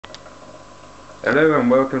Hello and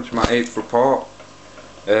welcome to my 8th report.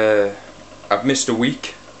 I've missed a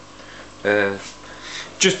week.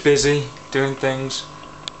 Just busy doing things,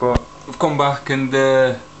 but I've come back and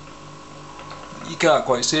you can't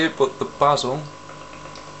quite see it, but the basil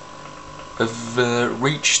have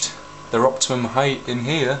reached their optimum height in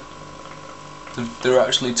here. They're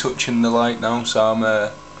actually touching the light now, so I'm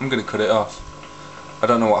going to cut it off. I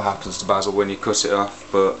don't know what happens to basil when you cut it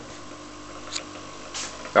off, but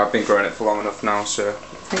I've been growing it for long enough now, so I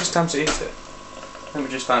think it's time to eat it. Let me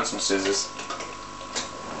just find some scissors.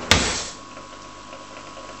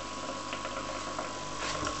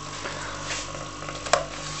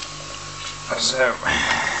 So,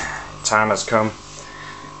 time has come.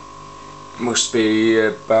 Must be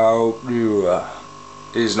about,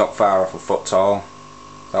 it is not far off a foot tall,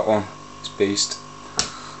 that one, this beast.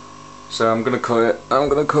 So I'm going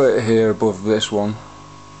to cut it here above this one.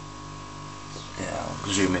 Yeah,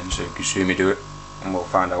 I'll zoom in so you can see me do it, and we'll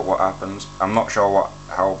find out what happens. I'm not sure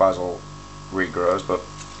how basil regrows, but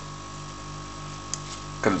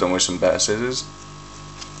could have done with some better scissors.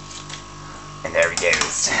 And there he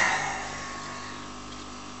goes.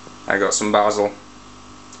 I got some basil,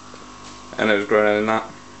 and it was growing in that.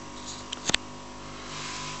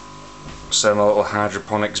 So my little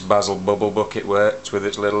Hydroponics basil bubble bucket works with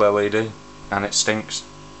its little LED, and it stinks.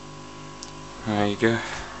 There you go.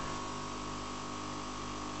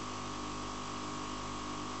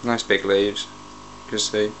 Nice big leaves, you can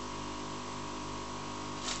see.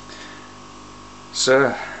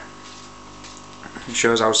 So, it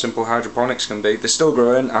shows how simple hydroponics can be. They're still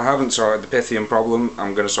growing. I haven't sorted the Pythium problem.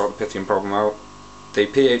 I'm going to sort the Pythium problem out. The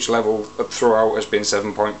pH level throughout has been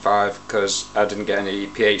 7.5 because I didn't get any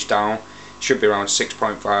pH down. It should be around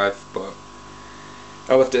 6.5, but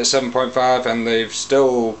I left it at 7.5 and they've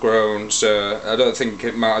still grown, so I don't think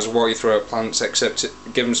it matters what you throw at plants except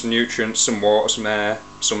give them some nutrients, some water, some air,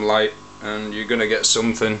 some light, and you're going to get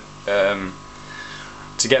something.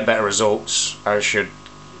 To get better results, I should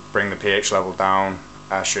bring the pH level down.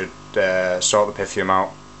 I should sort the Pythium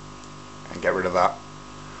out and get rid of that.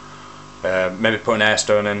 Maybe put an air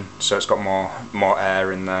stone in so it's got more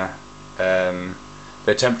air in there.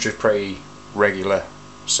 The temperature's pretty regular,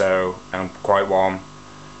 so and quite warm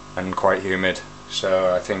and quite humid,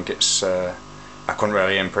 so I think it's I couldn't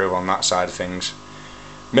really improve on that side of things.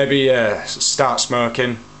 Maybe start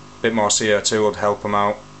smoking, a bit more CO2 would help them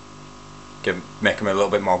out, make them a little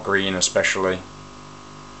bit more green especially.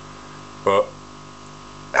 But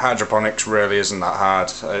hydroponics really isn't that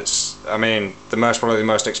hard. I mean, probably the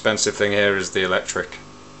most expensive thing here is the electric.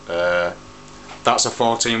 That's a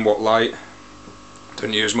 14 watt light,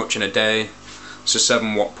 don't use much in a day. It's a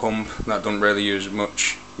 7 watt pump, that doesn't really use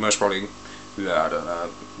much. Most probably, I don't know,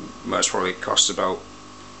 most probably costs about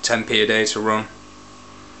 10p a day to run.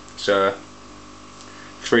 So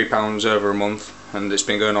 £3 over a month, and it's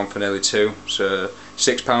been going on for nearly 2, so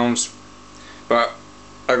 £6. But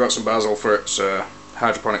I got some basil for it, so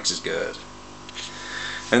hydroponics is good.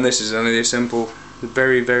 And this is only a simple,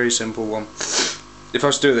 very very simple one. If I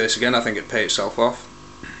was to do this again, I think it'd pay itself off.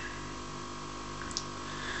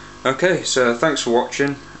 Okay, so thanks for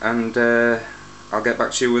watching, and I'll get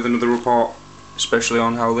back to you with another report, especially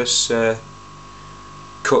on how this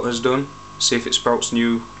cut has done, see if it sprouts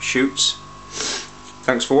new shoots.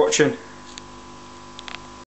 Thanks for watching.